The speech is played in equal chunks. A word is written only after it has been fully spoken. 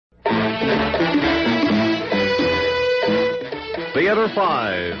Theater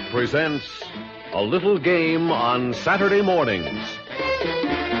 5 presents A Little Game on Saturday Mornings.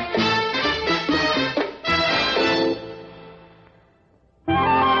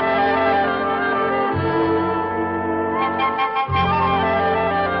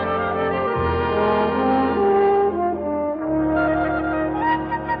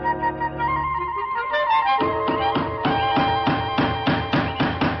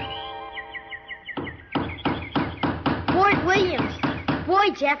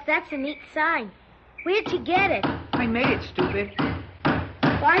 Jeff, that's a neat sign. Where'd you get it? I made it, stupid.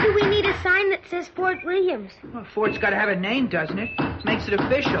 Why do we need a sign that says Fort Williams? Well, Fort's got to have a name, doesn't it? Makes it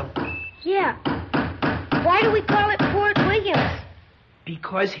official. Yeah. Why do we call it Fort Williams?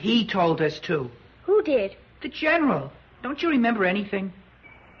 Because he told us to. Who did? The general. Don't you remember anything?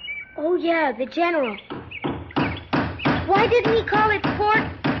 Oh, yeah, the general. Why didn't he call it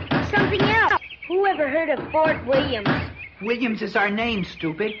Fort something else? Who ever heard of Fort Williams? Williams is our name,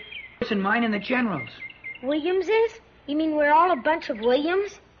 stupid. It's in mine and the general's. Williams is? You mean we're all a bunch of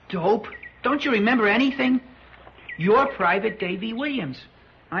Williams? Dope. Don't you remember anything? You're Private Davy Williams.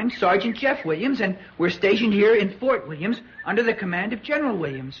 I'm Sergeant Jeff Williams, and we're stationed here in Fort Williams under the command of General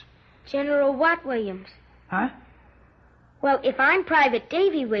Williams. General what Williams? Huh? Well, if I'm Private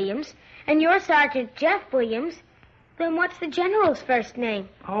Davy Williams and you're Sergeant Jeff Williams, then what's the general's first name?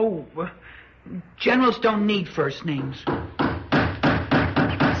 Oh, generals don't need first names.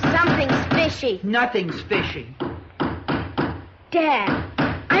 Something's fishy. Nothing's fishy. Dad.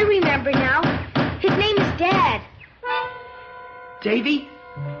 I remember now. His name is Dad. Davy,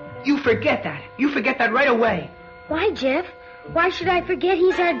 you forget that. You forget that right away. Why, Jeff? Why should I forget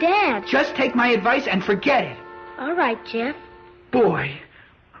he's our dad? Just take my advice and forget it. All right, Jeff. Boy,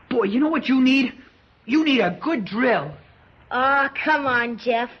 you know what you need? You need a good drill. Oh, come on,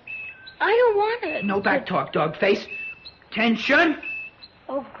 Jeff. I don't want it. No back talk, dog face. Tension.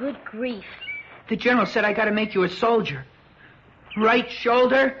 Oh, good grief. The general said I gotta make you a soldier. Right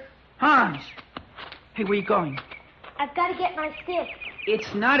shoulder, arms. Hey, where you going? I've got to get my stick.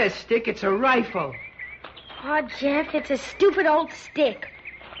 It's not a stick, it's a rifle. Oh, Jeff, it's a stupid old stick.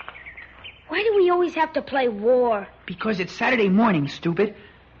 Why do we always have to play war? Because it's Saturday morning, stupid.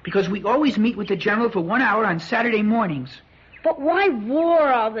 Because we always meet with the general for 1 hour on Saturday mornings. But why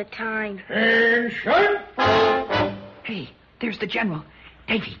war all the time? Attention! Hey, there's the general.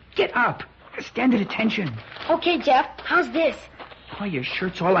 Davy, get up. Stand at attention. Okay, Jeff, how's this? Oh, your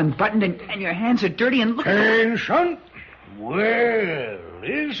shirt's all unbuttoned and your hands are dirty and look... Attention! Well,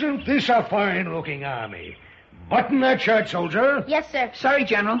 isn't this a fine-looking army? Button that shirt, soldier. Yes, sir. Sorry,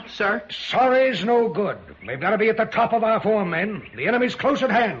 General, sir. Sorry's no good. We've got to be at the top of our form, men. The enemy's close at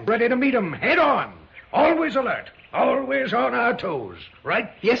hand, ready to meet 'em head on. Always alert. Always on our toes. Right?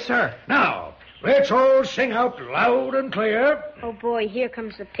 Yes, sir. Now, let's all sing out loud and clear. Oh, boy, here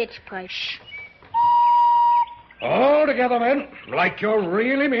comes the pitch pipe. Shh. All together, men, like you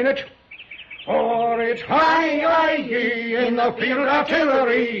really mean it. For it's high ye in the field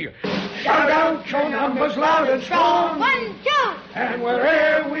artillery. Shout out your numbers loud and strong. 1, 2. And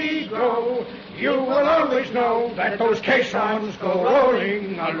wherever we go, you will always know that those caissons go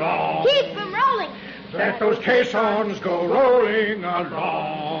rolling along. Keep them rolling. That those caissons go rolling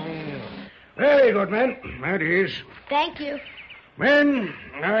along. Very good, men. That is. Thank you. Men,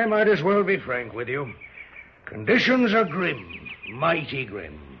 I might as well be frank with you. Conditions are grim, mighty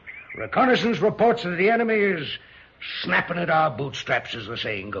grim. Reconnaissance reports that the enemy is snapping at our bootstraps, as the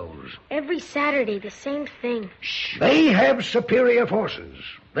saying goes. Every Saturday, the same thing. Shh. They have superior forces.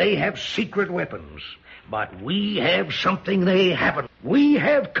 They have secret weapons. But we have something they haven't. We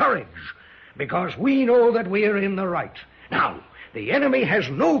have courage, because we know that we're in the right. Now, the enemy has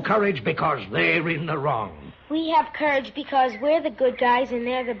no courage because they're in the wrong. We have courage because we're the good guys and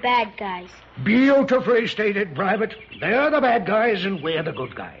they're the bad guys. Beautifully stated, Private. They're the bad guys and we're the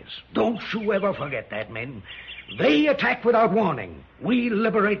good guys. Don't you ever forget that, men. They attack without warning. We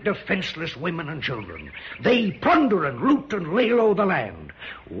liberate defenseless women and children. They plunder and loot and lay low the land.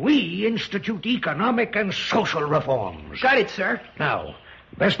 We institute economic and social reforms. Got it, sir. Now,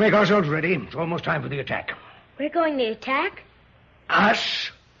 best make ourselves ready. It's almost time for the attack. We're going to attack?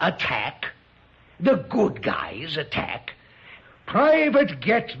 Us attack? The good guys attack? Private,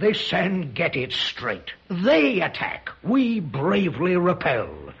 get this and get it straight. They attack. We bravely repel.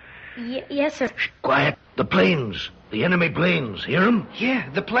 Yes, sir. Shh, quiet. The planes. The enemy planes. Hear 'em? Yeah,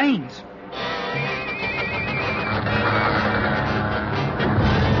 the planes.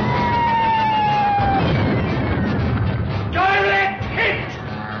 Direct hit!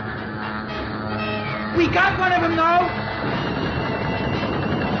 We got one of them, though.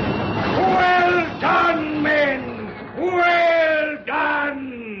 Well done, men! Well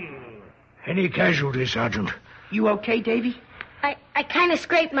Any casualties, Sergeant? You okay, Davy? I kind of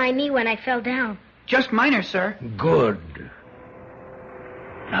scraped my knee when I fell down. Just minor, sir. Good.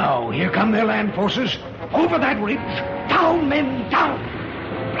 Now, here come their land forces. Over that ridge. Down, men, down.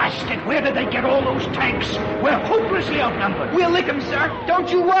 Blast it, where did they get all those tanks? We're hopelessly outnumbered. We'll lick 'em, sir.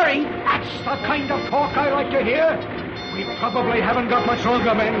 Don't you worry. That's the kind of talk I like to hear. We probably haven't got much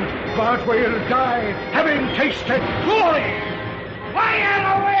longer, men, but we'll die having tasted glory.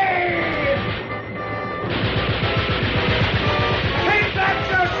 Fire away! Take that,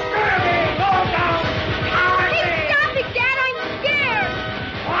 you scurvy! Go down! Hey, stop it, Dad! I'm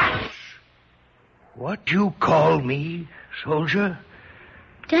scared! What you call me, soldier?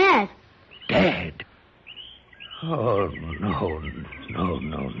 Dad. Dad? Oh, no.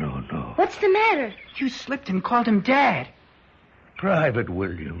 What's the matter? You slipped and called him Dad. Private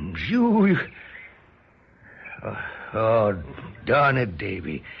Williams, you... Oh, darn it,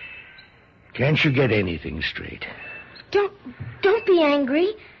 Davy. Can't you get anything straight? Don't be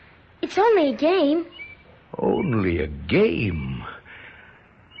angry. It's only a game. Only a game?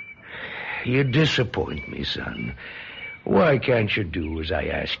 You disappoint me, son. Why can't you do as I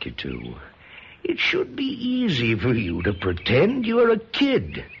ask you to? It should be easy for you to pretend you're a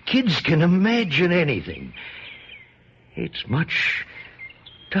kid. Kids can imagine anything. It's much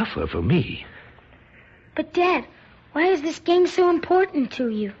tougher for me. But, Dad, why is this game so important to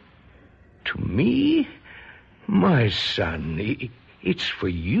you? To me? My son, it's for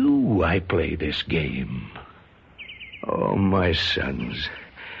you I play this game. Oh, my sons,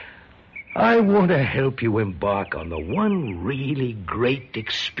 I want to help you embark on the one really great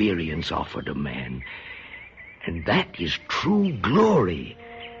experience offered a man. And that is true glory.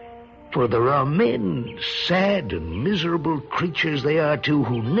 For there are men, sad and miserable creatures they are too,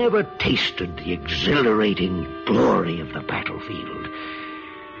 who never tasted the exhilarating glory of the battlefield.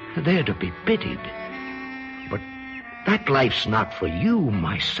 They're to be pitied. But that life's not for you,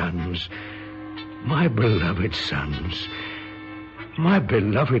 my sons. My beloved sons. My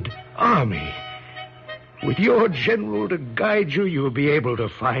beloved army. With your general to guide you, you'll be able to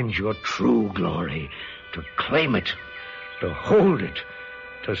find your true glory, to claim it, to hold it,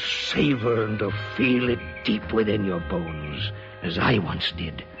 to savor and to feel it deep within your bones, as I once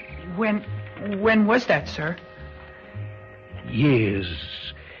did. When was that, sir? Years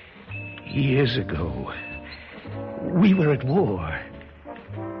ago. We were at war.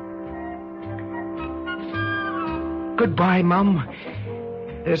 Goodbye, Mum.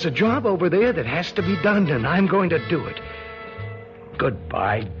 There's a job over there that has to be done, and I'm going to do it.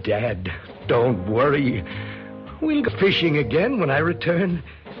 Goodbye, Dad. Don't worry. We'll go fishing again when I return.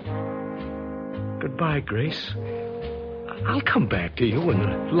 Goodbye, Grace. I'll come back to you when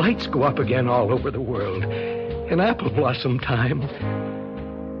the lights go up again all over the world. In apple blossom time.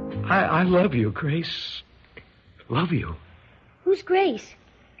 I love you, Grace. Love you. Who's Grace?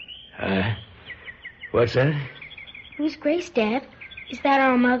 What's that? Who's Grace, Dad? Is that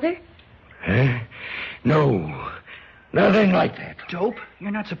our mother? No. Nothing like that. Dope,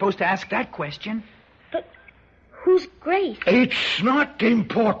 you're not supposed to ask that question. But who's Grace? It's not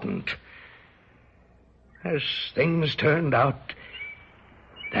important. As things turned out,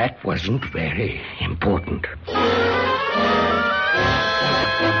 that wasn't very important.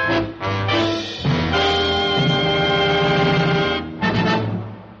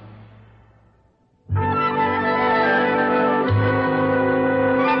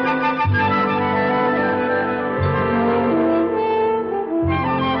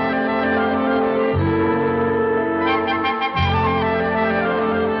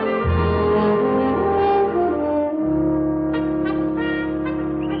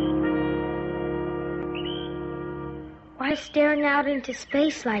 Staring out into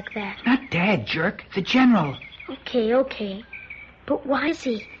space like that? Not Dad, jerk. The General. Okay. But why is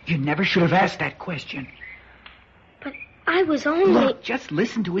he? You never should have asked that question. But I was only... Look, just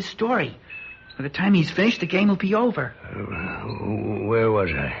listen to his story. By the time he's finished, the game will be over. Where was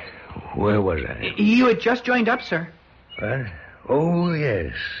I? You had just joined up, sir. What? Oh,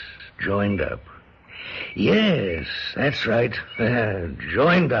 yes. Joined up. Yes, that's right.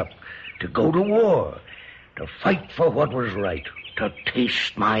 Joined up to go to war. To fight for what was right, to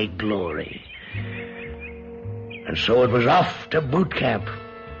taste my glory. And so it was off to boot camp.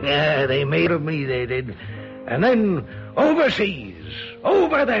 Yeah, they made of me, they did. And then overseas,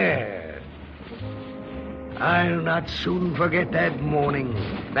 over there. I'll not soon forget that morning.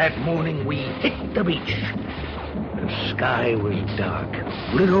 That morning we hit the beach. The sky was dark,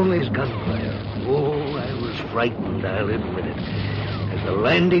 lit only as gunfire. Oh, I was frightened, I'll admit it. As The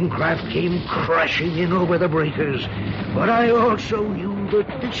landing craft came crashing in over the breakers. But I also knew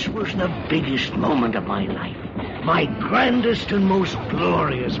that this was the biggest moment of my life. My grandest and most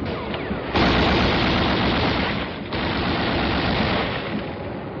glorious moment.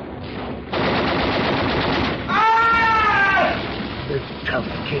 The tough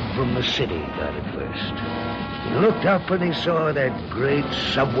kid from the city got it first. He looked up and he saw that great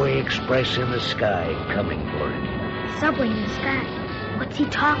subway express in the sky coming for him. Subway in the sky? What's he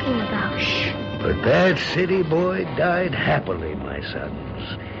talking about? Shh. But that city boy died happily, my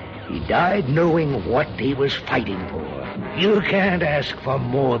sons. He died knowing what he was fighting for. You can't ask for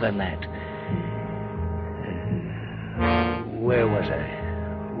more than that. Where was I?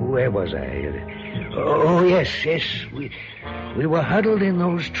 Oh, yes. We were huddled in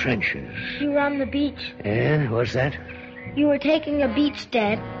those trenches. You were on the beach. What's that? You were taking a beach,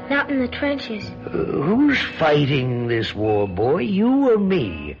 Dad, not in the trenches. Who's fighting this war, boy? You or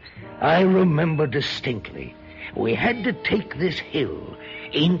me? I remember distinctly. We had to take this hill.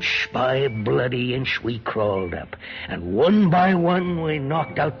 Inch by bloody inch we crawled up. And one by one we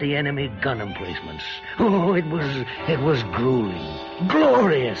knocked out the enemy gun emplacements. Oh, it was grueling.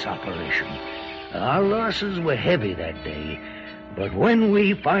 Glorious operation. Our losses were heavy that day. But when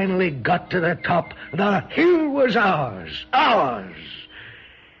we finally got to the top, the hill was ours. Ours.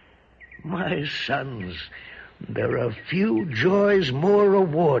 My sons, there are few joys more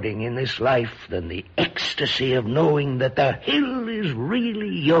rewarding in this life than the ecstasy of knowing that the hill is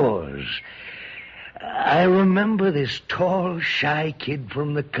really yours. I remember this tall, shy kid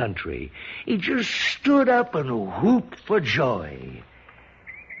from the country. He just stood up and whooped for joy.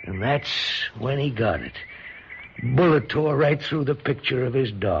 And that's when he got it. Bullet tore right through the picture of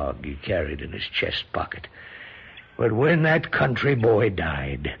his dog he carried in his chest pocket. But when that country boy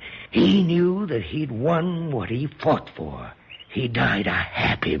died, he knew that he'd won what he fought for. He died a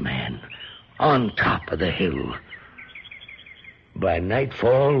happy man on top of the hill. By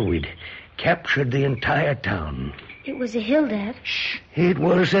nightfall, we'd captured the entire town. It was a hill, Dad. Shh. It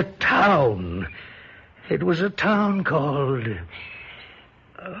was a town. It was a town called...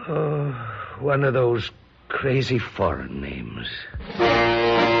 one of those crazy foreign names.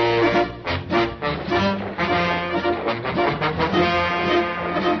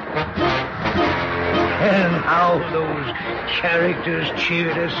 And how those characters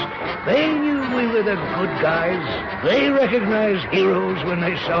cheered us. They knew we were the good guys. They recognized heroes when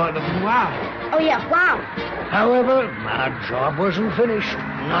they saw them. Wow. Oh, yeah, wow. However, our job wasn't finished.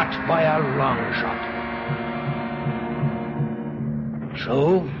 Not by a long shot.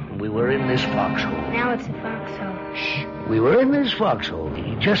 So, we were in this foxhole. Now it's a foxhole. Shh. We were in this foxhole,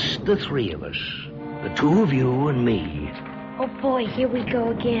 just the three of us. The two of you and me. Oh, boy, here we go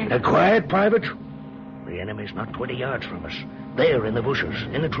again. Quiet, Private. The enemy's not 20 yards from us. There in the bushes,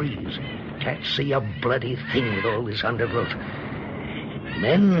 in the trees. Can't see a bloody thing with all this undergrowth.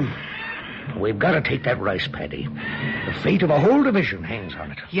 Men, we've got to take that rice paddy. The fate of a whole division hangs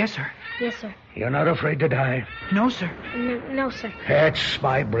on it. Yes, sir. Yes, sir. You're not afraid to die? No, sir. No, sir. That's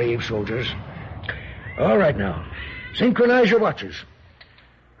my brave soldiers. All right, now. Synchronize your watches.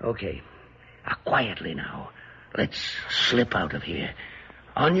 Okay. Quietly now. Let's slip out of here.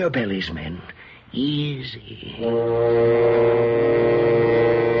 On your bellies, men. Easy.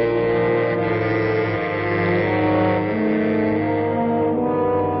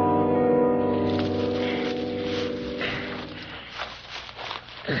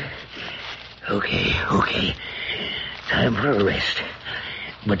 Okay. Time for a rest.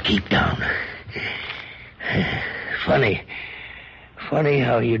 But keep down. Funny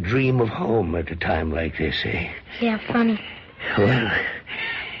how you dream of home at a time like this, eh? Yeah, funny. Well,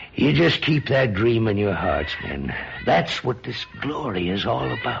 you just keep that dream in your hearts, men. That's what this glory is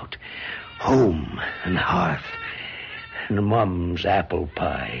all about. Home and hearth and Mom's apple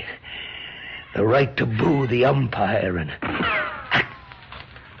pie. The right to boo the umpire and...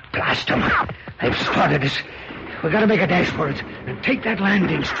 Blast them. They've spotted us. We've got to make a dash for it and take that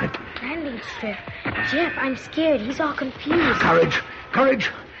landing strip. Landing strip? Jeff, I'm scared. He's all confused.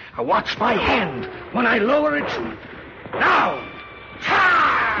 Courage. Watch my hand when I lower it. Now!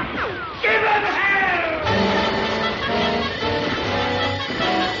 Charge! Give him hell!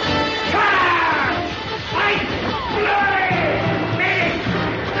 Charge! Fight! Glory! Make!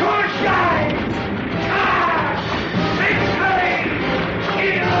 Courtside! Charge! Victory!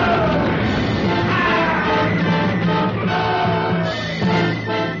 Hero!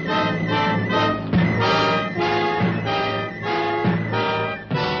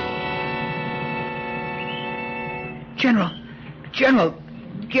 General,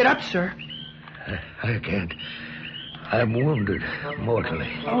 get up, sir. I can't. I'm wounded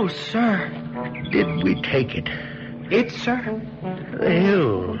mortally. Oh, sir. Did we take it? It, sir? The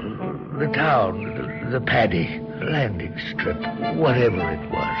hill, the town, the paddy, landing strip, whatever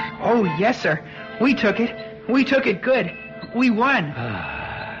it was. Oh, yes, sir. We took it. We took it good. We won.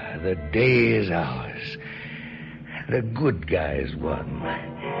 The day is ours. The good guys won.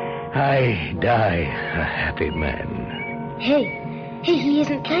 I die a happy man. Hey, he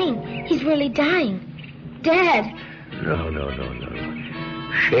isn't playing. He's really dying. Dad. No.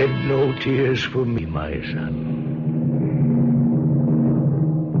 Shed no tears for me, my son.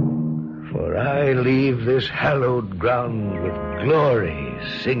 For I leave this hallowed ground with glory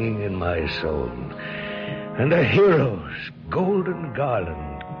singing in my soul, and a hero's golden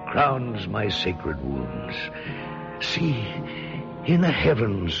garland crowns my sacred wounds. See, in the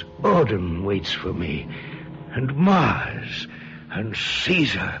heavens, Odin waits for me, and Mars, and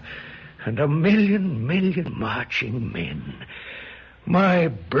Caesar, and a million marching men. My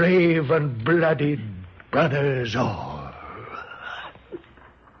brave and bloodied brothers all.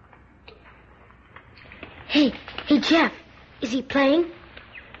 Hey, Jeff. Is he playing?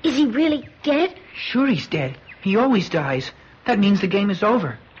 Is he really dead? Sure he's dead. He always dies. That means the game is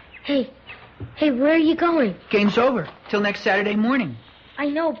over. Hey, where are you going? Game's over. Till next Saturday morning. I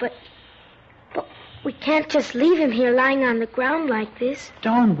know, but we can't just leave him here lying on the ground like this.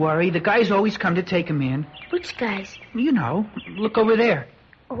 Don't worry. The guys always come to take him in. Which guys? You know. Look over there.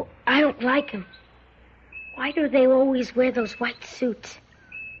 Oh, I don't like them. Why do they always wear those white suits?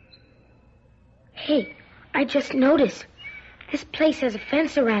 Hey, I just noticed. This place has a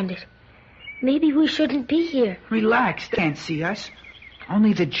fence around it. Maybe we shouldn't be here. Relax. They can't see us.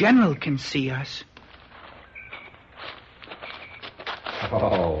 Only the general can see us.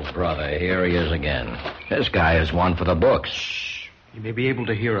 Oh, brother, here he is again. This guy is one for the books. Shh. You may be able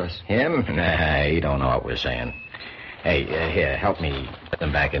to hear us. Him? Nah, he don't know what we're saying. Hey, here, help me put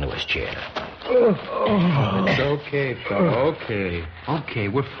him back into his chair. It's okay, fella. Okay,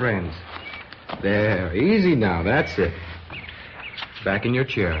 we're friends. There, easy now. That's it. Back in your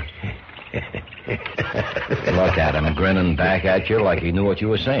chair. Look at him, grinning back at you like he knew what you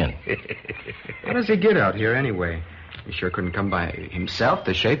were saying. How does he get out here anyway? He sure couldn't come by himself,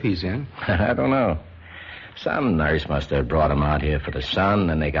 the shape he's in. I don't know. Some nurse must have brought him out here for the sun,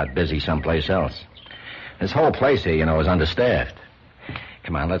 and they got busy someplace else. This whole place here, is understaffed.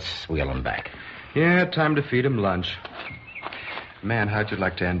 Come on, let's wheel him back. Yeah, time to feed him lunch. Man, how'd you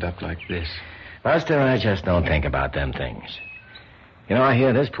like to end up like this? Buster, I just don't think about them things. I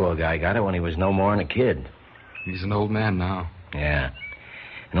hear this poor guy got it when he was no more than a kid. He's an old man now. Yeah.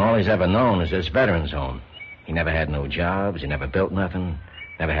 And all he's ever known is this veterans home. He never had no jobs. He never built nothing.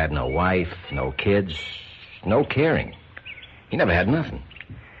 Never had no wife, no kids, no caring. He never had nothing.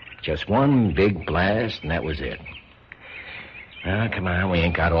 Just one big blast, and that was it. Now, come on, we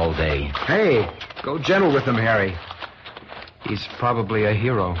ain't got all day. Hey, go gentle with him, Harry. He's probably a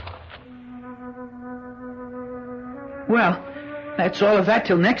hero. Well, that's all of that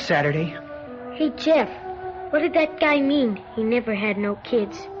till next Saturday. Hey, Jeff, what did that guy mean? He never had no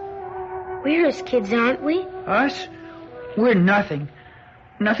kids. We're his kids, aren't we? Us? We're nothing.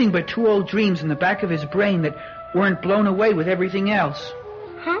 Nothing but two old dreams in the back of his brain that weren't blown away with everything else.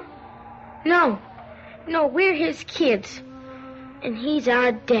 Huh? No, we're his kids. And he's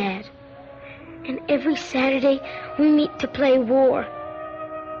our dad. And every Saturday we meet to play war.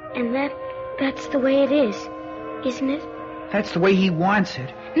 And that's the way it is, isn't it? That's the way he wants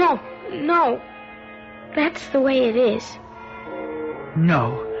it. No. That's the way it is.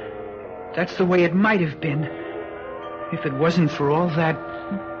 No. That's the way it might have been if it wasn't for all that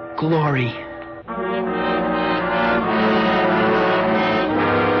glory.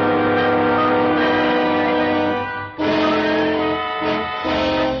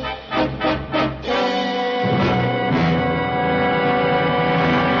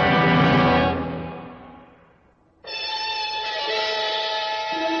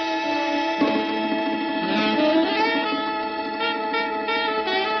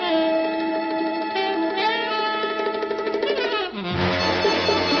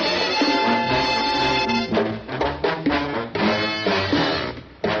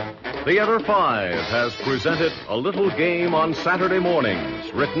 Theater 5 has presented A Little Game on Saturday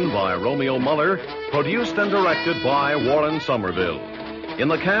Mornings, written by Romeo Muller, produced and directed by Warren Somerville. In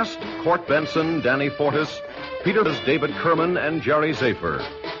the cast, Court Benson, Danny Fortis, Peter David Kerman, and Jerry Zafer.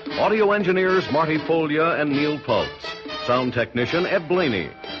 Audio engineers Marty Folia and Neil Pultz. Sound technician Ed Blaney.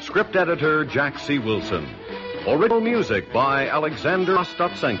 Script editor Jack C. Wilson. Original music by Alexander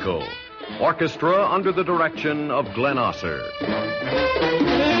Ostapsenko. Orchestra under the direction of Glenn Osser.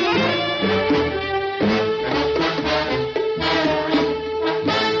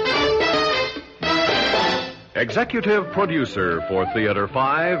 Executive producer for Theater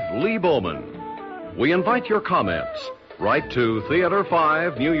 5, Lee Bowman. We invite your comments. Write to Theater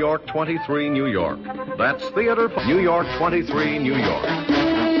 5, New York 23, New York. That's Theater 5, New York 23, New York.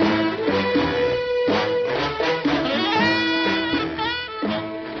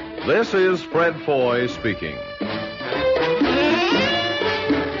 This is Fred Foy speaking.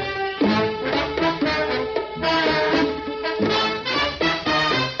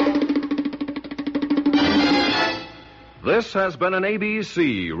 This has been an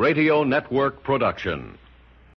ABC Radio Network production.